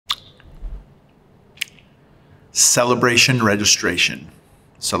Celebration registration.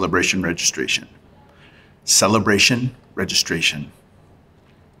 Celebration registration. Celebration registration.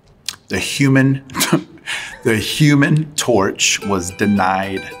 The human torch was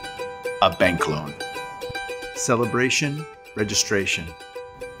denied a bank loan. Celebration registration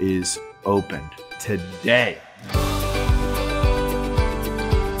is opened today.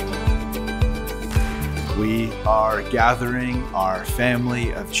 We are gathering our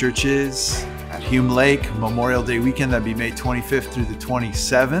family of churches at Hume Lake Memorial Day weekend. That'd be May 25th through the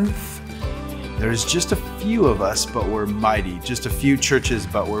 27th. There's just a few of us, but we're mighty. Just a few churches,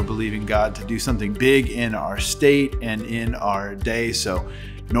 but we're believing God to do something big in our state and in our day. So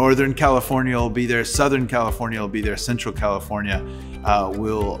Northern California will be there, Southern California will be there, Central California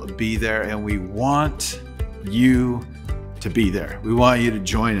will be there, and we want you to be there. We want you to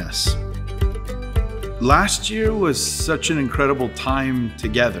join us. Last year was such an incredible time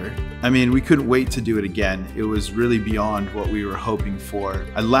together. I mean, we couldn't wait to do it again. It was really beyond what we were hoping for.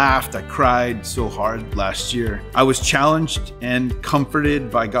 I laughed, I cried so hard last year. I was challenged and comforted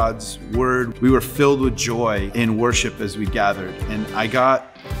by God's word. We were filled with joy in worship as we gathered. And I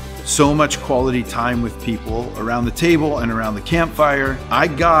got so much quality time with people around the table and around the campfire. I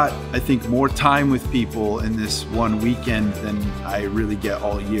got, I think, more time with people in this one weekend than I really get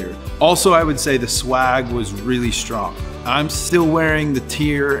all year. Also, I would say the swag was really strong. I'm still wearing the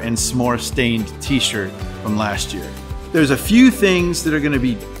tear and s'more stained t-shirt from last year. There's a few things that are gonna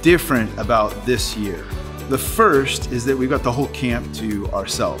be different about this year. The first is that we've got the whole camp to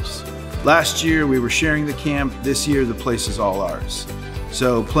ourselves. Last year, we were sharing the camp. This year, the place is all ours.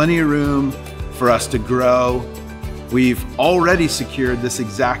 So plenty of room for us to grow. We've already secured this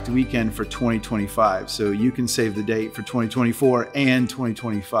exact weekend for 2025. So you can save the date for 2024 and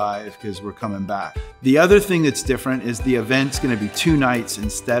 2025 because we're coming back. The other thing that's different is the event's gonna be 2 nights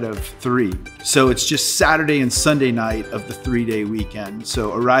instead of 3. So it's just Saturday and Sunday night of the 3-day weekend.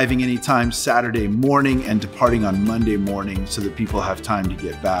 So arriving anytime Saturday morning and departing on Monday morning so that people have time to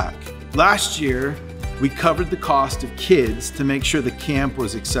get back. Last year, we covered the cost of kids to make sure the camp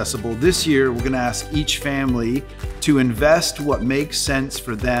was accessible. This year, we're gonna ask each family to invest what makes sense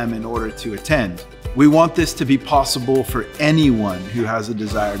for them in order to attend. We want this to be possible for anyone who has a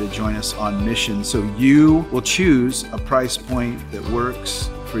desire to join us on mission. So you will choose a price point that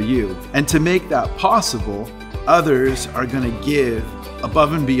works for you. And to make that possible, others are gonna give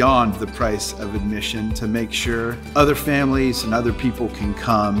above and beyond the price of admission to make sure other families and other people can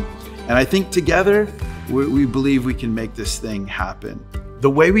come. And I think together, we believe we can make this thing happen. The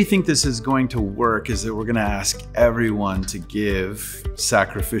way we think this is going to work is that we're gonna ask everyone to give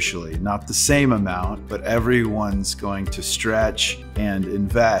sacrificially, not the same amount, but everyone's going to stretch and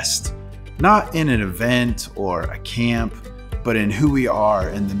invest, not in an event or a camp, but in who we are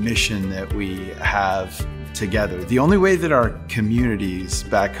and the mission that we have together. The only way that our communities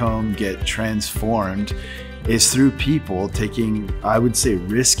back home get transformed is through people taking, I would say,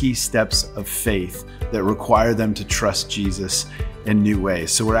 risky steps of faith that require them to trust Jesus in new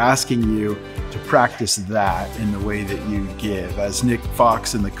ways. So we're asking you to practice that in the way that you give. As Nick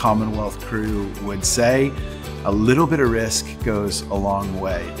Fox and the Commonwealth crew would say, a little bit of risk goes a long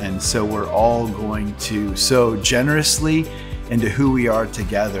way. And so we're all going to sow generously into who we are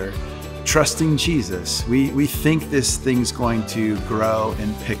together, trusting Jesus. We think this thing's going to grow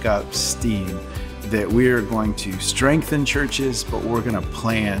and pick up steam, that we're going to strengthen churches, but we're gonna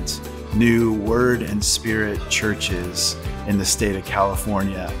plant new Word and Spirit churches in the state of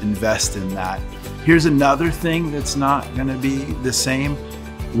California. Invest in that. Here's another thing that's not gonna be the same.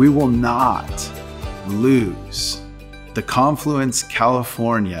 We will not lose the Confluence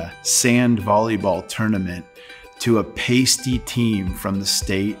California sand volleyball tournament to a pasty team from the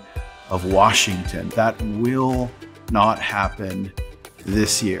state of Washington. That will not happen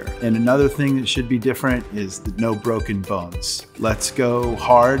this year. And another thing that should be different is the no broken bones. Let's go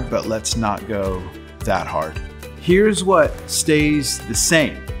hard, but let's not go that hard. Here's what stays the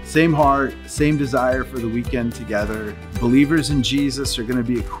same. Same heart, same desire for the weekend together. Believers in Jesus are gonna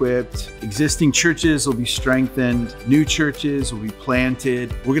be equipped. Existing churches will be strengthened. New churches will be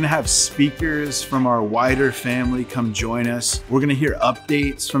planted. We're gonna have speakers from our wider family come join us. We're gonna hear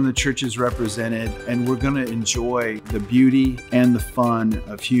updates from the churches represented, and we're gonna enjoy the beauty and the fun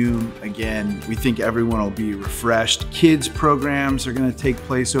of Hume again. We think everyone will be refreshed. Kids programs are gonna take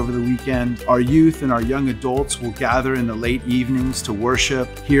place over the weekend. Our youth and our young adults will gather in the late evenings to worship,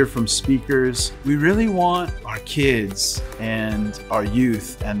 hear from speakers. We really want our kids and our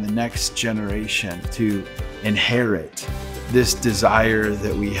youth and the next generation to inherit this desire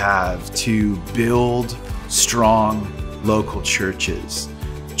that we have to build strong local churches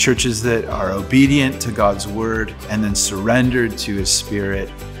churches that are obedient to God's word and then surrendered to His Spirit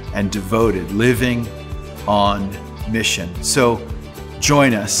and devoted, living on mission. So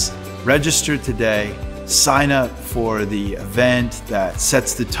join us, register today, sign up for the event that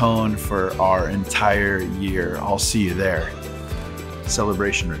sets the tone for our entire year. I'll see you there.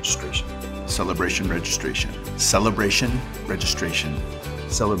 Celebration registration. Celebration registration. Celebration registration.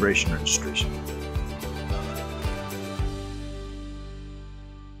 Celebration registration.